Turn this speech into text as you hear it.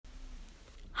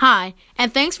Hi,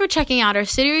 and thanks for checking out our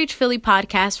City Reach Philly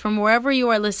podcast from wherever you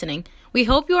are listening. We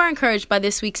hope you are encouraged by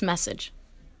this week's message.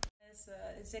 As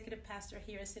executive pastor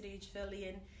here at City Reach Philly,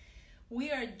 and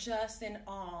we are just in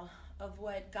awe of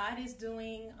what God is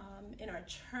doing in our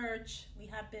church. We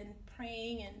have been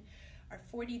praying in our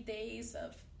 40 days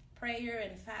of prayer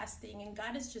and fasting, and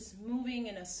God is just moving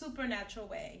in a supernatural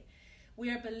way. We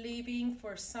are believing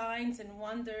for signs and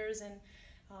wonders, and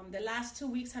the last 2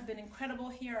 weeks have been incredible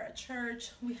here at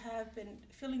church. We have been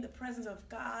feeling the presence of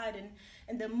God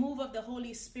and the move of the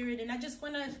Holy Spirit. And I just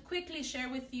want to quickly share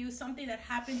with you something that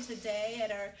happened today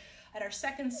at our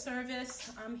second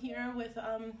service. I'm here with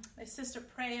my sister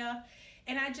Preya.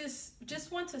 And I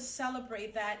just want to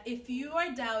celebrate that. If you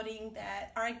are doubting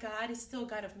that our God is still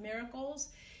God of miracles,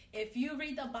 if you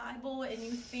read the Bible and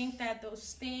you think that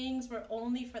those things were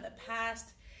only for the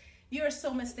past, you are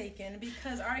so mistaken,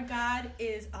 because our God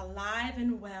is alive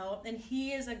and well, and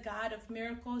He is a God of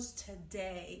miracles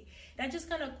today. And I just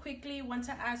kind of quickly want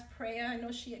to ask Preya. I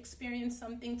know she experienced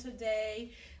something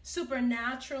today,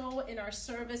 supernatural in our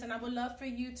service, and I would love for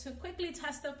you to quickly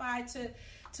testify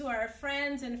to our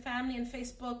friends and family and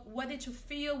Facebook. What did you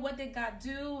feel? What did God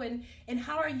do? And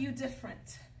how are you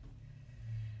different?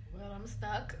 Well, I'm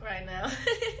stuck right now.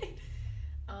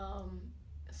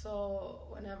 So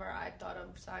whenever I thought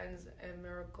of signs and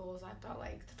miracles, I thought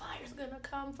like the fire's gonna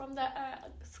come from the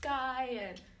sky,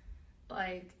 and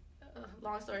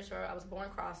long story short, I was born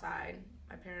cross-eyed.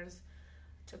 My parents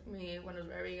took me when I was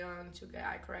very young to get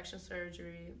eye correction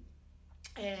surgery,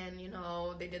 and they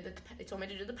told me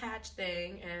to do the patch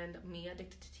thing, and me,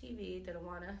 addicted to TV, didn't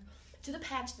want to do the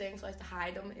patch thing, so I used to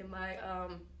hide them in my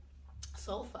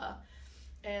sofa,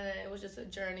 and it was just a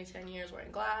journey. 10 years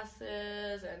wearing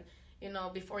glasses, and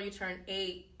before you turn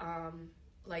 8,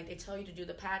 they tell you to do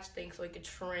the patch thing so you could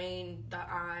train the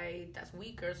eye that's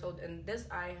weaker. So in this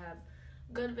eye, I have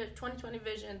good 20/20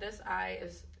 vision. This eye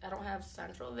I don't have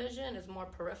central vision. It's more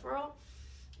peripheral.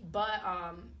 But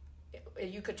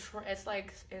you could it's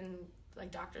like in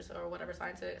doctors or whatever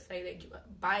scientists say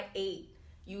that by 8,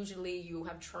 usually you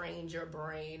have trained your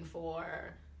brain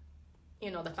for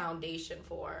the foundation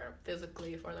for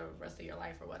physically for the rest of your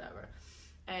life or whatever.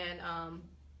 And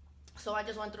so I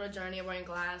just went through a journey of wearing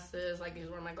glasses. These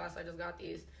were my glasses. I just got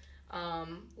these.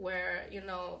 Where,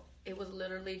 it was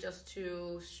literally just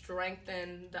to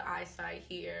strengthen the eyesight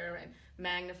here and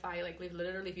magnify.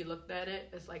 Literally, if you looked at it,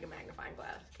 it's like a magnifying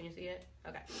glass. Can you see it?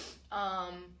 Okay.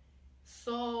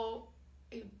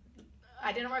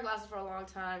 I didn't wear glasses for a long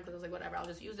time because I was like, whatever, I'll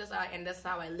just use this eye. And that's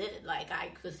how I lived.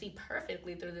 I could see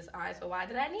perfectly through this eye. So why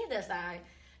did I need this eye?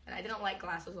 And I didn't like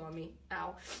glasses on me.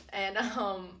 Ow. And,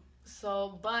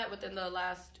 but within the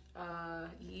last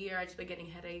year, I just been getting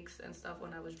headaches and stuff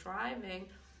when I was driving.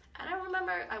 And I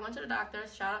remember I went to the doctor.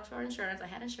 Shout out to our insurance. I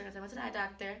had insurance. I went to the eye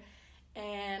doctor,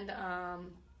 and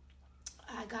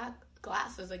I got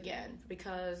glasses again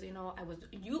because I was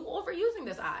overusing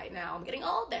this eye. Now I'm getting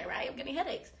older, right? I'm getting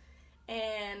headaches,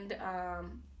 and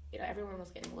everyone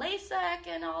was getting LASIK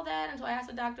and all that. And so I asked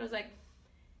the doctor, I was like,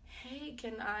 hey,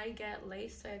 can I get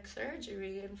LASIK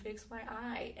surgery and fix my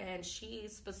eye? And she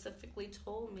specifically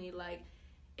told me,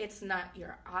 it's not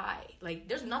your eye.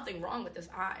 There's nothing wrong with this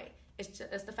eye. It's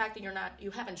the fact that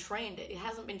you haven't trained it. It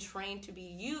hasn't been trained to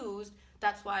be used.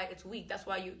 That's why it's weak. That's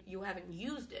why you haven't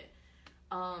used it.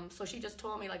 So she just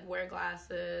told me, wear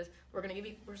glasses. We're going to give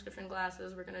you prescription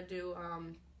glasses. We're going to do,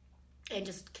 and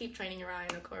just keep training your eye.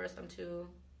 And of course, I'm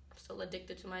still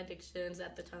addicted to my addictions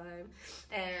at the time,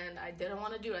 and I didn't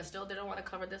want to do it. I still didn't want to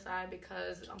cover this eye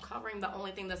because I'm covering the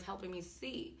only thing that's helping me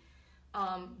see.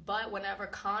 But whenever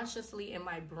consciously in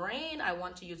my brain I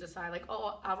want to use this eye,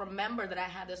 I'll remember that I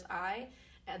had this eye.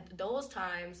 At those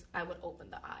times, I would open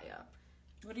the eye up.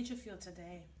 What did you feel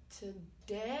today?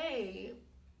 Today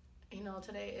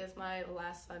is my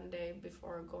last Sunday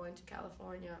before going to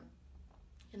California,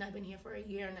 and I've been here for a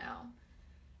year now.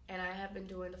 And I have been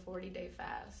doing the 40-day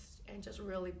fast and just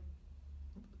really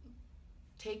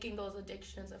taking those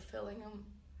addictions and filling them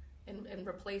and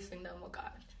replacing them with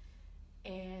God.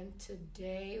 And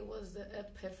today was the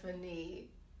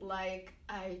epiphany.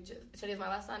 Today's my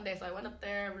last Sunday, so I went up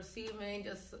there receiving,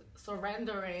 just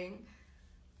surrendering.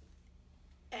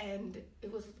 And it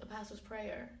was a pastor's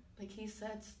prayer. He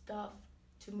said stuff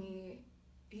to me.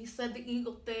 He said the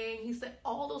eagle thing. He said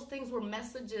all those things were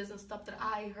messages and stuff that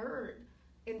I heard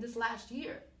in this last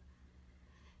year,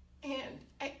 and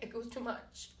it was too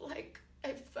much.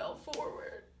 I fell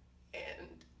forward,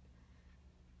 and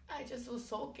I just was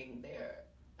soaking there.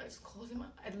 I was closing my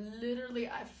eyes.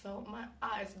 I felt my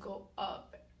eyes go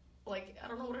up. I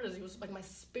don't know what it is. It was my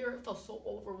spirit felt so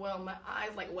overwhelmed. My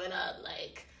eyes went up.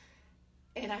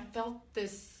 and I felt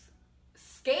this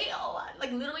scale.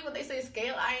 Like, literally when they say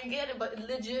scale, I ain't get it, but it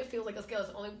legit feels like a scale. It's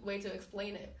the only way to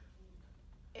explain it.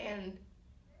 And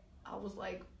I was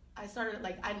like, I started,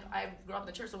 like, I grew up in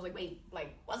the church, so I was like, wait,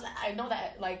 like, what's that? I know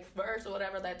that, like, verse or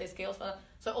whatever that they scales for.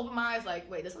 So I opened my eyes, like,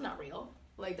 wait, this is not real.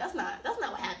 Like, that's not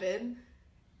what happened.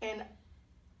 And,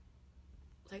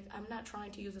 like, I'm not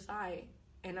trying to use this eye,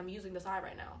 and I'm using this eye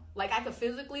right now. Like, I could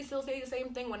physically still say the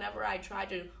same thing whenever I try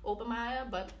to open my eye,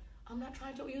 but I'm not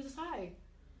trying to use this eye.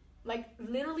 Like,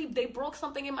 literally, they broke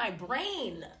something in my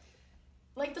brain.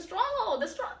 Like, the stronghold.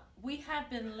 We have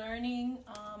been learning,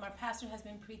 our pastor has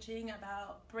been preaching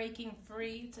about breaking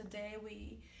free. Today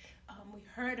we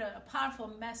heard a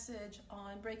powerful message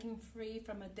on breaking free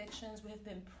from addictions. We have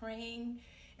been praying,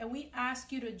 and we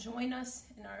ask you to join us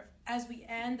as we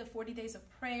end the 40 days of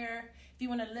prayer. If you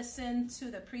want to listen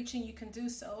to the preaching, you can do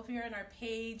so here on our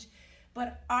page.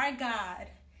 But our God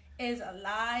is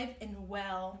alive and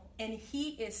well, and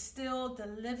he is still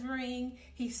delivering,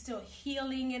 he's still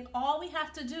healing, and all we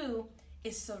have to do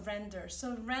is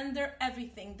surrender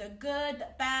everything, the good, the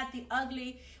bad, the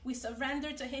ugly. We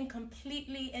surrender to him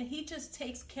completely, and he just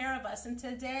takes care of us. And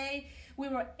today we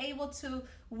were able to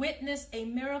witness a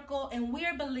miracle, and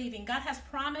we're believing. God has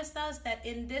promised us that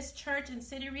in this church in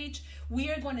City Reach, we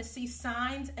are going to see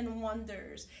signs and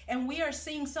wonders. And we are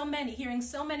seeing hearing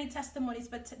so many testimonies.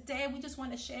 But today we just want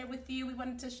to share with you. We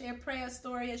wanted to share Preya's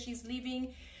story as she's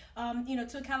leaving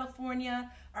to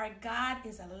California. Our God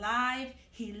is alive.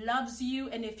 He loves you.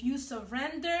 And if you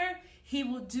surrender, he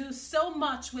will do so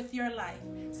much with your life.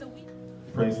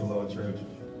 Praise the Lord, church.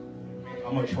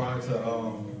 I'm going to try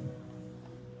to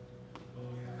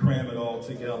cram it all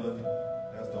together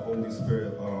as the Holy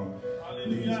Spirit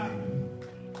leads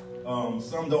me.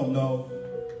 Some don't know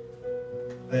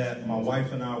that my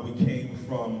wife and I, we came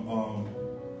from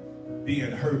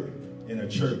being hurt in a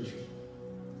church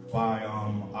by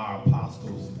our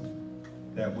apostles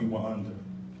that we were under.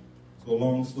 So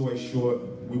long story short,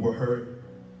 we were hurt.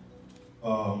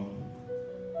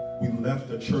 We left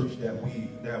the church that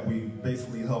we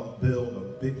basically helped build, a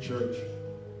big church.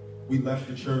 We left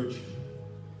the church,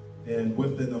 and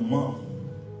within a month,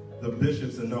 the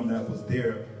bishops and them that was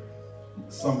there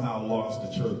somehow lost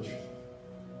the church.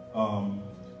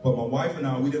 But my wife and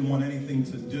I, we didn't want anything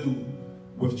to do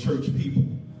with church people.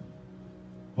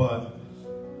 But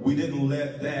we didn't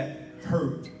let that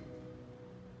hurt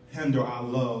hinder our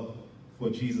love for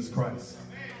Jesus Christ.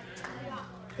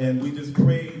 And we just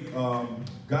prayed,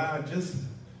 God, just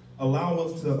allow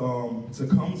us to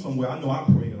come somewhere. I know I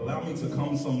prayed. Allow me to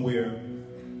come somewhere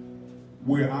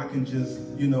where I can just,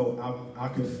 I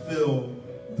can feel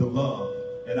the love,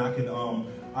 and I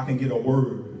can get a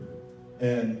word,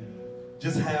 and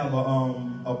just have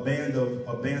a band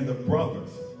of brothers.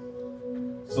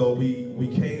 So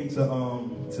we came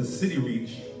to City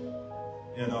Reach,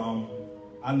 and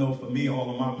I know for me, all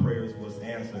of my prayers was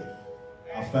answered.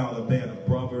 I found a band of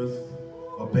brothers,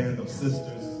 a band of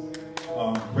sisters,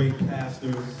 great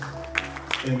pastors,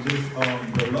 and just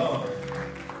the love.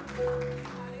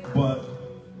 But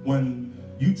when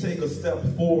you take a step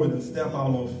forward and step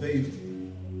out on faith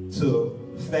to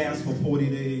fast for 40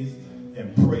 days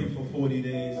and pray for 40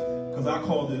 days, because I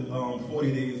called it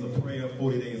 40 days of prayer,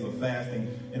 40 days of fasting,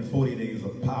 and 40 days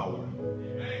of power.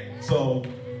 So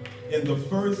in the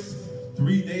first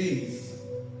 3 days,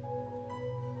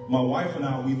 my wife and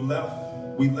I, we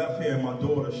left here, and my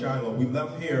daughter Shiloh, we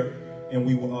left here and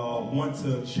we went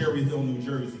to Cherry Hill, New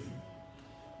Jersey.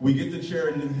 We get to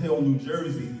Cherry Hill, New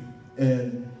Jersey,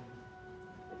 and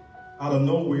out of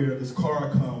nowhere, this car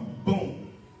come, boom,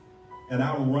 and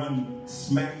I run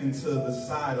smack into the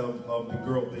side of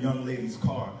the young lady's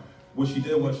car. What she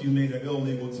did was she made an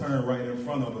illegal turn right in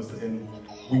front of us, and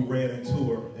we ran into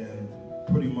her and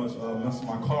pretty much messed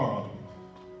my car up.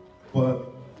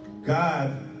 But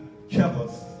God kept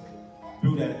us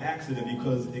through that accident,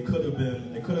 because it could have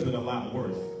been a lot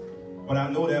worse. But I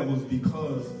know that was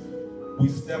because we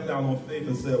stepped out on faith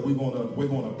and said we're gonna pray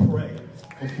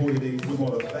for 40 days. We're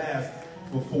gonna fast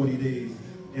for 40 days.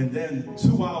 And then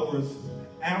 2 hours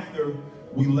after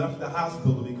we left the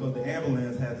hospital, because the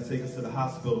ambulance had to take us to the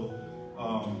hospital,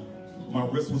 my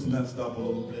wrist was messed up a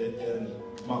little bit, and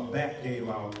my back gave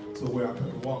out to where I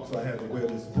couldn't walk, so I had to wear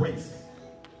this brace.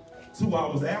 2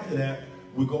 hours after that,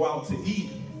 we go out to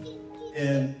eat,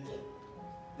 and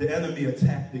the enemy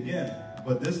attacked again.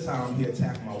 But this time, he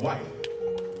attacked my wife.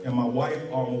 And my wife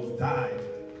almost died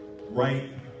right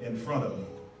in front of me.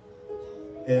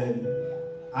 And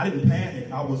I didn't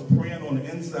panic. I was praying on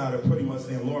the inside and pretty much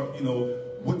saying, Lord,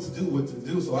 what to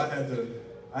do. So I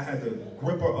had to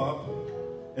grip her up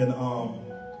and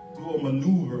do a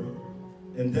maneuver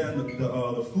and then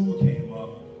the food came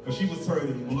up, because she was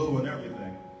turning blue and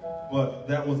everything. But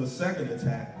that was a second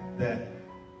attack that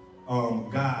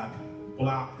God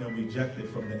blocked and rejected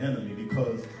from the enemy,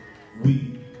 because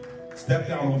we stepped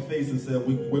out on faith and said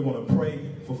we're going to pray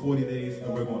for 40 days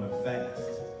and we're going to fast.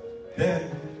 Then,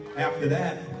 after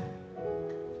that,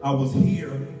 I was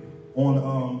here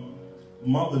on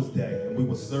Mother's Day, and we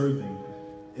were serving,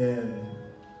 and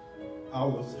I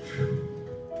was,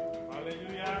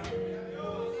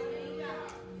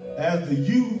 as the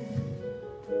youth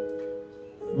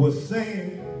was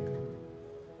saying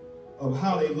of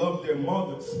how they love their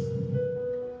mothers,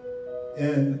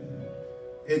 and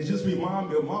it just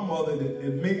reminded me of my mother. That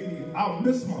it made me, I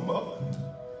miss my mother.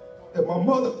 And my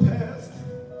mother passed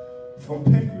from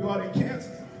pancreatic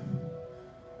cancer.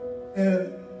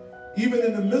 And even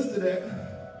in the midst of that,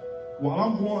 while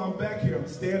I'm back here, I'm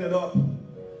standing up,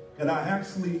 and I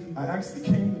actually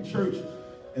came to church,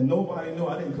 and nobody knew.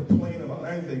 I didn't complain about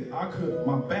anything.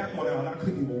 My back went out, and I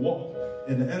couldn't even walk.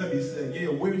 And the enemy said, yeah,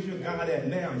 where's your God at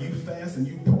now? You fast and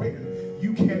you pray.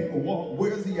 You can't even walk.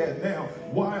 Where's he at now?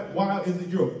 Why isn't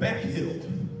your back healed?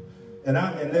 And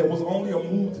there was only a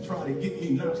move to try to get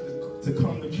me not to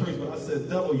come to church. But I said,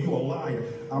 devil, you a liar.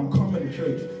 I'm coming to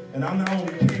church. And I not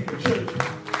only came to church,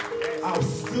 I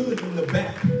stood in the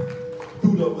back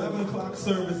through the 11 o'clock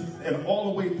service and all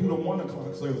the way through the 1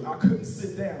 o'clock service. I couldn't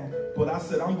sit down, but I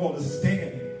said, I'm going to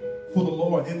stand for the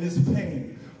Lord in this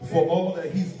pain, for all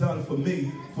that he's done for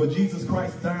me, for Jesus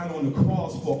Christ dying on the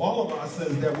cross for all of our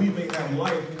sins, that we may have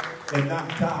life and not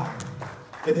die.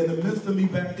 And in the midst of me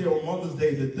back there on Mother's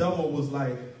Day, the devil was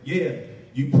like, yeah,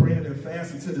 you praying and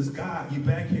fasting to this God, you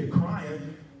back here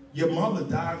crying. Your mother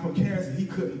died from cancer. He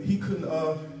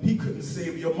couldn't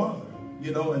save your mother.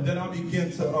 You know, and then I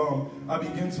began to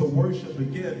worship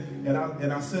again,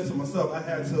 and I said to myself, I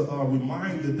had to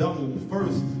remind the devil,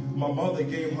 first, my mother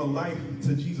gave her life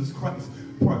to Jesus Christ.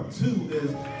 Part 2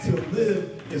 is to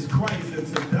live is Christ and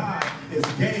to die is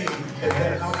gain. And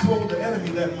that I told the enemy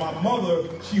that my mother,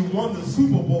 she won the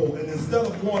Super Bowl, and instead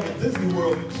of going to Disney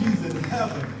World, she's in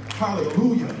heaven.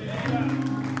 Hallelujah.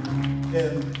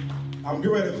 And I'm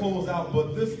getting ready to close out,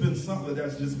 but this has been something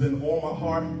that's just been on my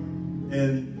heart,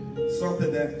 and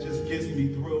something that just gets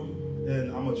me through,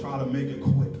 and I'm going to try to make it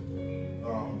quick.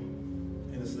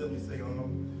 And it's simply saying,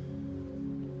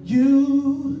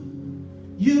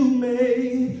 you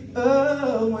made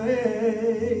a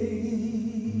way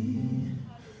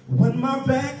when my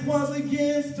back was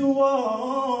against the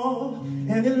wall,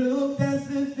 and it looked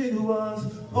as if it was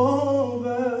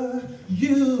over.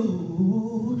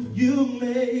 You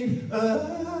made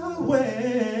a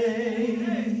way.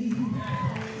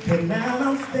 And now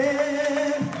I'm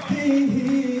standing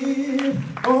here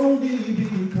only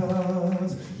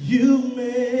because you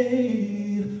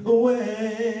made a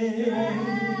way.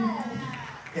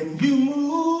 And you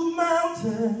move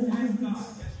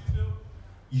mountains.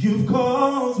 You've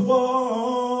caused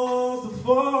walls to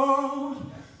fall.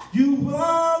 You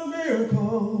work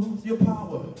miracles, your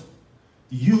power.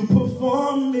 You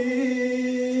perform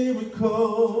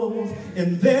miracles.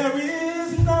 And there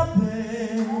is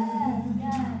nothing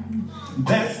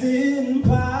that's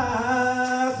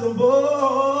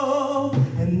impossible.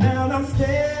 And now I'm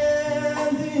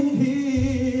standing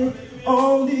here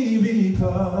only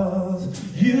because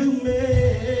you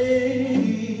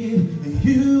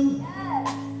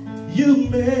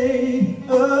made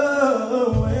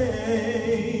a way.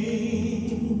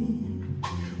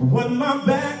 When my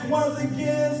back was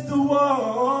against the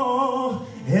wall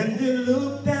and it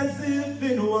looked as if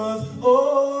it was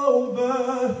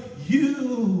over,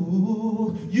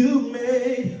 you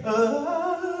made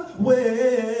a way.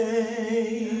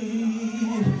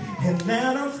 And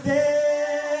now I'm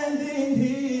standing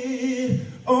here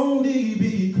only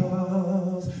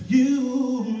because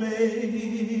you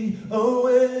made a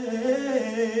way.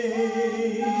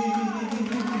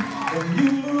 And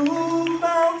you move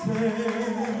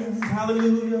mountains,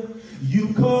 hallelujah.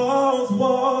 You cause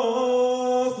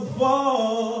walls to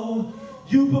fall.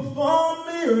 You perform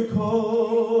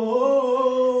miracles.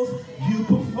 You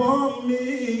perform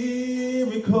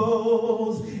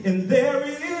miracles. And there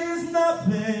is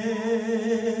nothing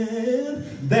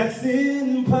that's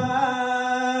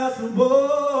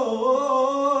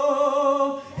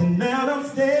impossible. And now I'm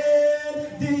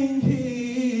standing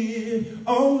here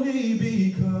only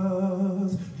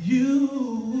because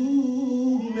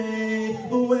you made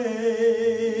a way.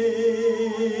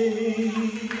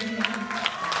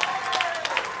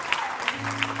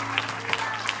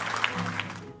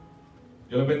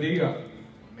 Dios les bendiga.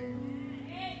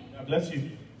 God bless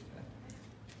you.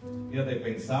 Fíjate,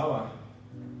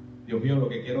 Dios mío, lo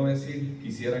que quiero decir,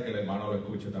 quisiera que el hermano lo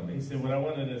escuche He también. said, what I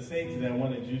wanted to say today, I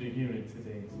wanted you to hear it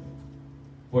today.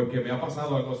 Porque me ha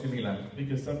pasado algo similar.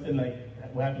 Because something like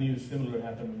what happened to you similar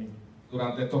happened to me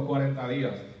Durante estos 40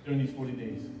 días, during these 40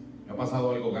 days. me ha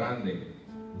pasado algo grande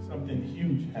Something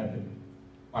huge happened.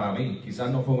 para mí.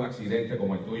 Quizás no fue un accidente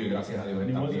como el tuyo, y gracias a Dios And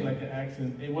it está wasn't bien. like an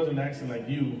accident. It wasn't an accident like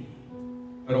you,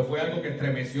 Pero fue algo que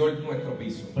estremeció nuestro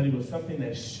piso. but it was something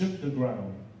that shook the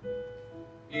ground.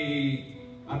 Y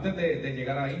antes de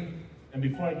llegar ahí, And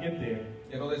before I get there,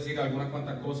 quiero decir algunas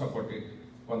cuantas cosas porque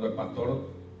cuando el pastor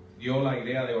dio la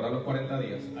idea de orar los 40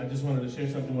 días, I just wanted to share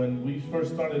something. When we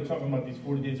first started talking about these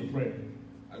 40 days of prayer,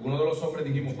 algunos de los hombres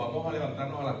dijimos, vamos a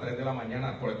levantarnos a las 3 de la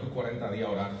mañana por estos 40 días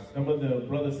a orar. some of the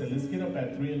brothers said, let's get up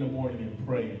at 3 in the morning and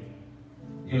pray.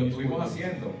 Y lo estuvimos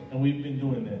haciendo. And we've been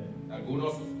doing that.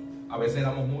 Algunos, a veces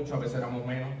éramos muchos, a veces éramos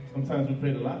menos, Sometimes we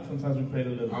prayed a lot, sometimes we prayed a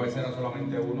little. a veces era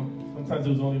solamente uno. Sometimes it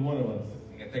was only one of us.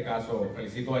 En este caso,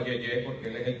 felicito a Yeye porque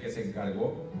él es el que se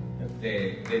encargó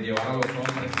de llevar a los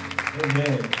hombres.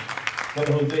 Amen.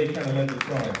 Brother Jose kind of led the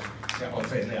charge. Ya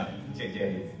José, ya,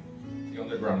 Yeye, the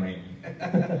underground name.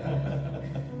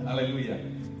 Aleluya.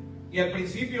 Y al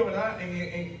principio, ¿verdad?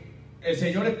 El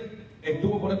Señor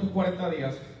estuvo por estos 40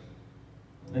 días.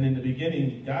 And in the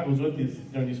beginning, God was with us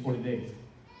during these 40 days.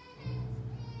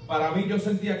 Para mí yo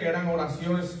sentía que eran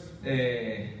oraciones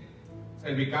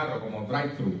cervicarro, como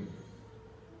drive-thru.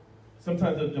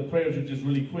 Sometimes the prayers are just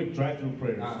really quick, drive-through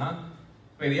prayers. Ajá.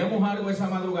 Pedíamos algo esa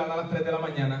madrugada a las 3 de la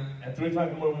mañana At 3 o'clock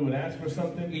in the morning, we would ask for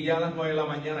something, y ya a las 9 de la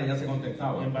mañana ya se and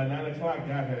contestaba. by 9 o'clock,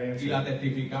 God had Y answered. la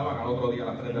testificaban al otro día a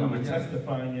las 3 de la And we were mañana.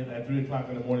 testifying it at 3 o'clock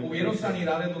in the morning. Hubieron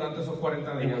sanidades durante esos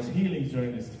 40 There was días. healings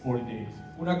during these 40 days.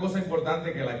 Una cosa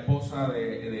importante que la esposa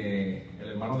el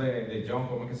hermano de John,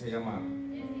 ¿cómo es que se llama?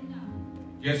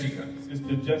 Jessica.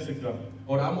 Sister Jessica,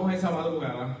 Oramos esa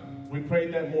madrugada we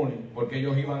prayed that morning. porque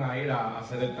ellos iban a ir a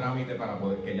hacer el trámite para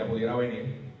poder que ella pudiera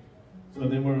venir. So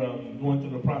they were going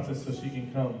through the process so she can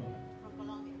come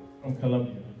from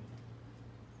Colombia.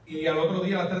 Y al otro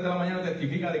día a las 3 de la mañana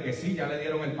testifica de que sí, ya le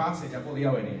dieron el pase, ya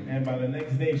podía venir. And by the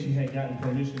next day, she had gotten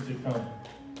permission to come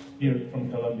here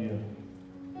from Colombia.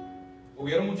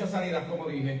 Hubieron muchas sanidades, como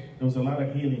dije, There was a lot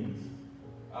of healings,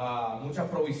 mucha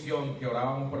provisión que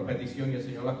orábamos por petición y el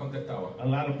Señor las contestaba. a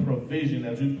lot of provision.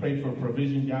 As we prayed for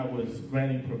provision, God was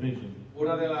granting provision.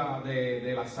 Una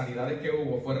de las sanidades que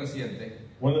hubo fue reciente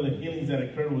One of the healings that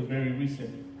occurred was very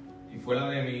recent, y fue la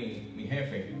de mi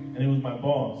jefe, and it was my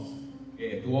boss.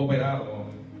 que estuvo operado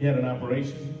He had an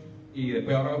operation, y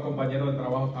después ahora los compañeros de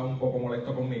trabajo estaban un poco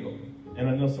molestos conmigo and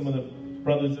I know some of the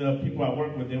brothers, people I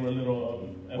work with, they were a little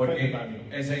porque offended by me.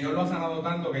 el Señor lo ha sanado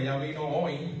tanto que ya vino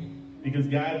hoy Because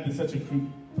God did such a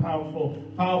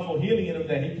powerful healing in him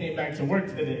that he came back to work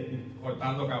today,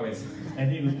 cortando cabeza.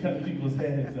 and he was cutting people's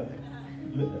heads up.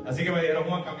 Así que me dijeron,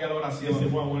 Juan, cambia la They said,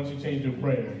 oración, why don't you change your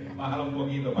prayer? bájala un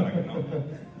poquito para que no.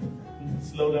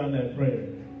 Slow down that prayer.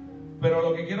 Pero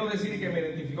lo que quiero decir es que me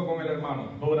identifico con el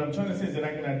hermano. But what I'm trying to say is that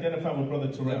I can identify with Brother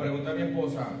Le Terrell. pregunté a mi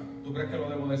esposa, ¿tú crees que lo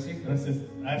debo decir?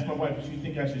 And I asked my wife, do you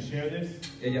think I should share this?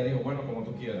 Ella dijo, bueno, como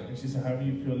tú quieras. And she said, however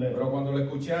you feel led. Pero cuando le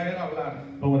escuché a él hablar,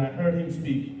 But when I heard him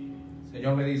speak, el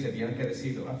Señor me dice, tienes que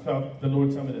decirlo. I felt the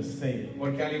Lord tell me to say it.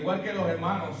 Porque al igual que los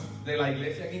hermanos de la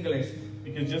iglesia en inglés,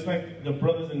 Because just like the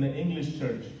brothers in the English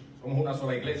church, somos una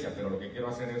sola iglesia, pero lo que quiero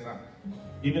hacer es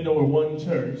even though we're one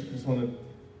church, just want to,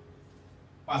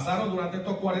 pasaron durante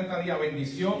estos 40 días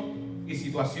bendición y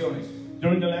situaciones.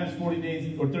 during the last 40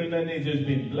 days or 39 days, there's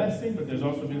been blessing, but there's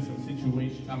also been some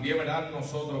situations. También, ¿verdad?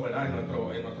 Nosotros, ¿verdad? En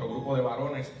nuestro grupo de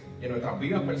varones y en nuestras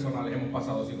vidas personales hemos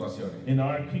pasado situaciones. In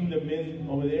our kingdom men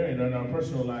over there and in our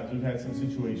personal lives, we've had some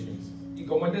situations. Y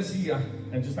como él decía,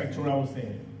 And just like Terrell was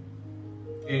saying,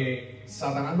 que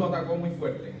Satanás lo atacó muy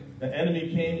fuerte. the enemy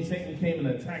came, Satan came and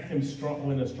attacked him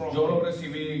in a strong Yo lo way.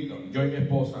 recibí, yo y mi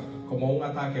esposa, como un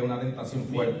ataque, una tentación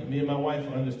fuerte. Me and my wife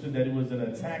understood that it was an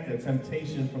attack, a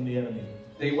temptation from the enemy.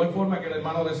 De igual forma que el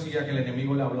hermano decía que el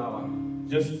enemigo le hablaba.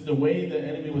 Just the way the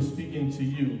enemy was speaking to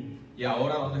you, Y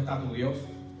ahora, ¿dónde está tu Dios?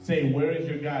 saying, where is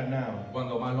your God now?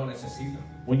 Cuando más lo necesita.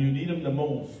 When you need him the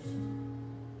most.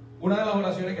 Una de las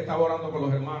oraciones que estaba orando con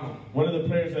los hermanos One of the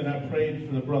prayers that I prayed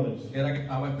for the brothers, era que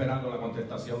estaba esperando la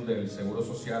contestación del seguro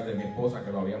social de mi esposa,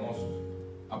 que lo habíamos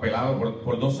apelado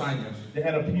por 2 años. they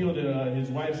had appealed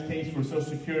his wife's case for Social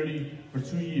Security for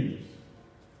 2 years.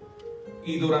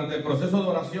 Y durante el proceso de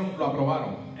oración lo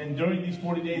aprobaron And during these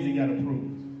 40 days, it got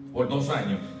approved. por 2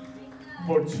 años.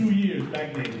 For 2 years,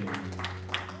 backdated.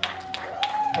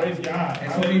 Praise God.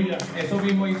 Eso, Hallelujah. eso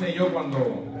mismo hice yo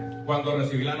cuando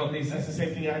recibí la noticia. That's the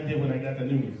same thing I did when I got the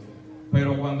news.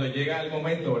 Pero cuando llega el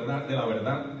momento, ¿verdad? De la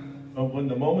verdad, But when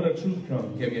the moment of truth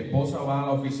comes, que mi esposa va a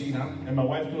la oficina, and my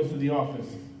wife goes to the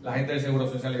office, la gente del Seguro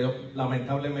Social le dijo,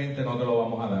 lamentablemente no te lo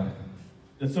vamos a dar.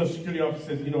 the Social Security office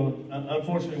says, you know,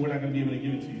 unfortunately, we're not going to be able to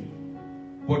give it to you.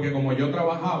 Porque como yo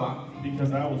trabajaba,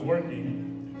 Because I was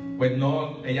working, pues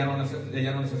no, ella no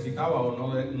necesitaba o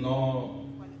no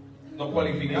they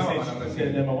cualificaba para said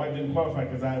recibir. that my wife didn't qualify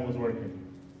because I was working.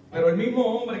 Pero el mismo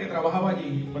hombre que trabajaba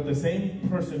allí, But the same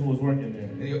person who was working there,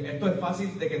 le dijo, esto es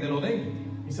fácil de que te lo den.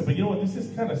 he said, but you know what, this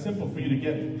is kind of simple for you to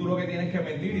get it. Tú lo que tienes que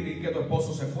mentir y decir que tu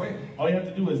esposo se fue. All you have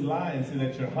to do is lie and say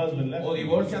that your husband left O you.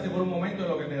 divórciate por un momento de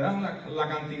lo que te dan la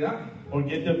cantidad. Or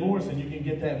get divorced and you can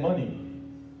get that money.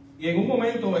 Y en un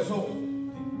momento eso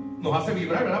nos hace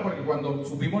vibrar, ¿verdad? Porque cuando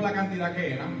supimos la cantidad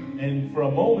que era, And for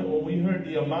a moment, when we heard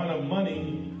the amount of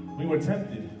money, we were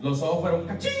tempted. los ojos fueron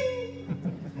cachín.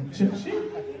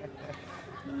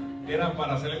 Eran,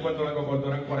 para hacer el cuento largo corto,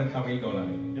 eran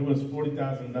 $40,000. It was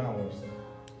 $40,000.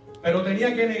 Pero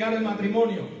tenía que negar el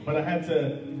matrimonio. But I had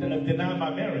to deny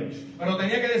my marriage. Pero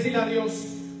tenía que decirle a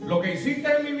Dios, lo que hiciste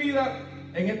en mi vida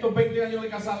en estos 20 años de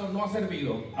casado no ha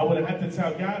servido. I would have had to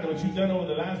tell God that what you've done over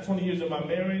the last 20 years of my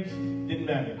marriage didn't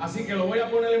matter. Así que lo voy a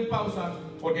poner en pausa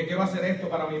porque quiero hacer esto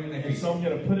para mi And so beneficio. I'm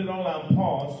going to put it all on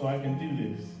pause so I can do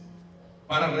this.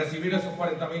 Para recibir esos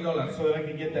 $40,000. So that I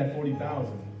can get that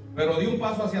 40,000. Pero di un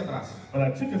paso hacia atrás. But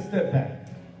I took a step back.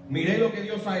 Miré lo que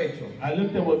Dios ha hecho. I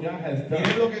looked at what God has Miré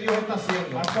done. lo que Dios está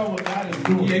haciendo. I saw what God is Y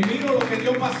doing. miro lo que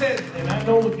Dios va a hacer. And I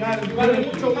know what God is Y vale doing.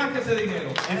 mucho más que ese dinero.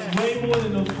 It's way more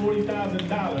than those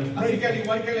 $40,000. Así que al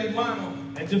igual que el hermano,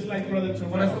 And just like Brother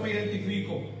por eso Terrell, me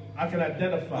identifico. I can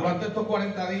identify Durante estos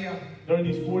 40 días during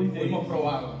these 40 days, hemos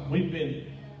probado. we've been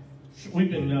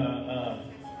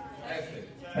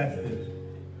tested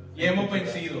Y hemos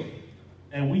vencido.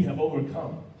 and we have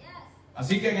overcome.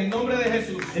 Así que en el nombre de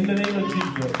Jesús, In the name of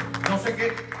Jesus. no sé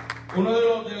qué, uno de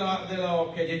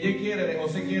los que Yeye quiere, de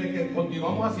José quiere que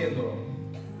continuamos haciéndolo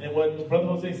And what Brother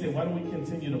Jose said, why don't we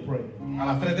continue to pray? a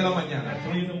las 3 de la mañana. At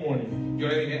 3 in the morning. Yo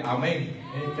le dije, amén.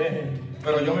 Amen.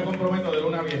 Pero yo me comprometo de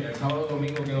lunes a viernes, el sábado y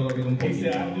domingo quiero dormir un He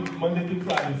poquito. said, I do Monday through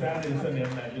Friday, Saturday, and Sunday.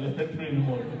 I'm not. You know, at 3 in the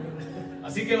morning.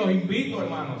 Así que los invito,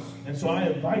 hermanos. And so I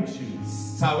invite you.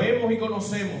 Sabemos y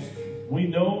conocemos We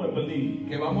know and believe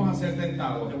que vamos a ser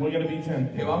tentados, that we're going to be que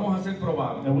tempted, vamos a ser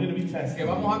probados, that we're going to be que tested,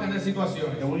 vamos a tener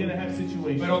situaciones. that we're going to have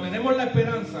situations. Pero tenemos la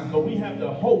esperanza But we have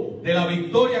the hope de la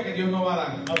victoria que Dios nos va a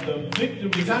dar. of the victory.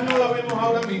 Quizás no la vemos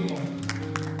ahora mismo,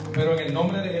 pero en el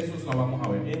nombre de Jesús la vamos a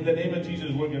ver. In the name of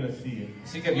Jesus, we're going to see it.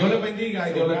 Así que Dios les bendiga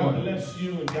y So Dios les God guarde. bless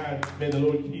you and God, may the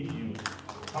Lord keep you.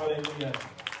 Hallelujah.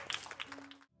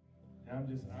 I'm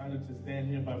just honored to stand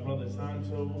here by Brother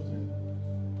Santos.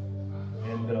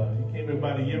 And he came here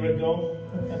about a year ago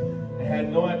and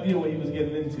had no idea what he was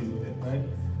getting into, right?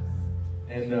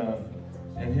 And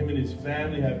him and his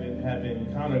family have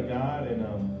encountered God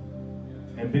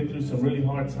and been through some really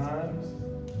hard times.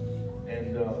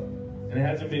 And it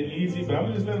hasn't been easy, but I'm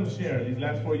gonna just let him share. These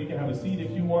last 4, you can have a seat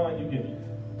if you want. You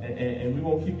can, and we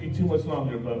won't keep you too much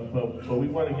longer. But we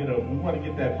want to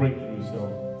get that breakthrough.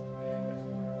 So.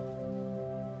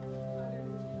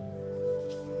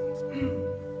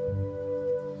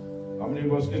 How many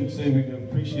of us can say we can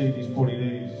appreciate these 40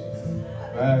 days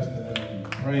fasting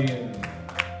and praying?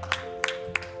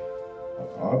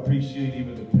 I appreciate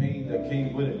even the pain that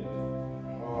came with it.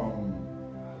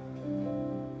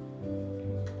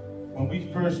 When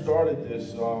we first started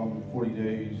this 40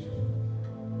 days,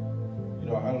 you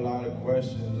know, I had a lot of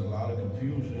questions, a lot of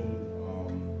confusion.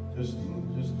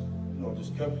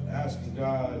 Just kept asking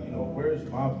God, you know, where's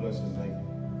my blessing? Like,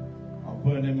 I'm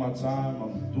putting in my time,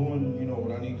 I'm doing, you know,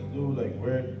 what I need to do, like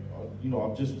where, you know,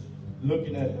 I'm just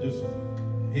looking at just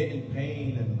hitting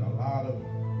pain and a lot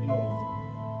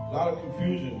of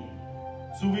confusion.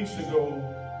 2 weeks ago,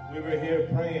 we were here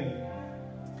praying,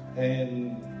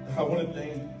 and I want to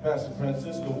thank Pastor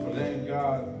Francisco for letting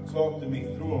God talk to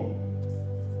me through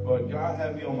him. But God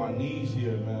had me on my knees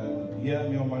here, man. He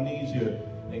had me on my knees here.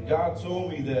 And God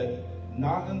told me that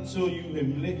not until you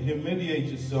humiliate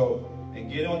yourself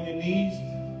and get on your knees,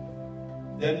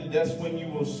 then that's when you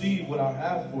will see what I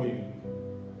have for you.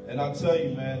 And I tell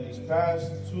you, man, these past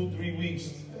 2-3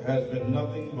 weeks has been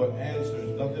nothing but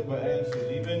answers, nothing but answers.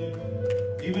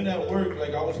 Even at work,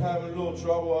 like I was having a little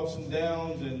trouble, ups and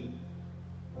downs,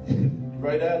 and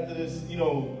right after this, you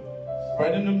know,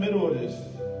 right in the middle of this,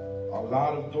 a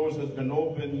lot of doors has been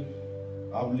opened.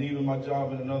 I'm leaving my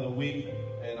job in another week,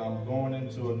 and I'm going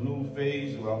into a new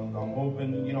phase where I'm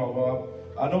hoping, you know,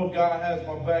 I know God has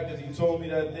my back, as he told me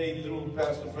that day through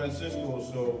Pastor Francisco,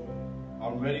 so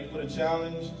I'm ready for the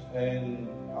challenge, and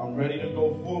I'm ready to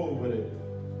go forward with it.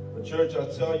 But church, I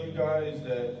tell you guys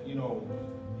that, you know,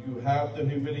 You have to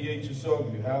humiliate yourself.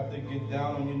 You have to get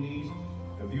down on your knees.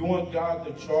 If you want God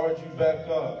to charge you back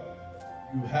up,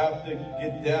 you have to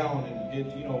get down and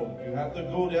you have to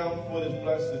go down for this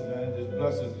blessing, man, this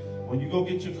blessing. When you go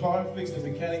get your car fixed, the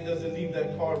mechanic doesn't leave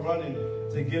that car running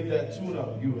to give that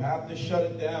tune-up. You have to shut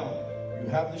it down. You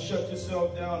have to shut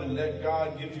yourself down and let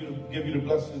God give you the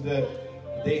blessings that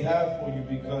they have for you,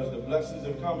 because the blessings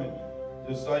are coming.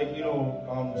 Just like,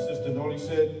 Sister Noli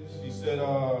said, she said,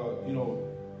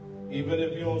 even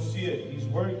if you don't see it, he's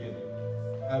working.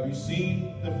 Have you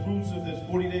seen the fruits of this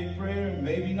 40-day prayer?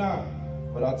 Maybe not.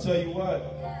 But I'll tell you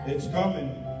what, it's coming.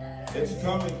 It's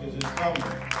coming because it's coming.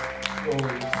 So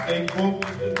stay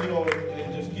focused,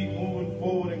 and just keep moving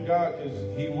forward in God, because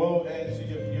he will answer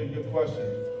your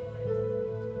questions.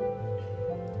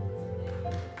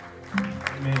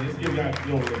 Man, let's give God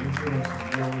glory. Let's give him some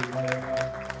glory right now.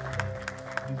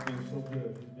 He's been so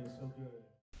good. He's been so good.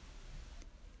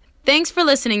 Thanks for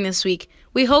listening this week.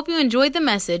 We hope you enjoyed the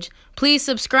message. Please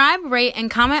subscribe, rate,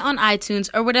 and comment on iTunes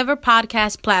or whatever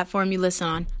podcast platform you listen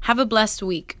on. Have a blessed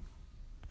week.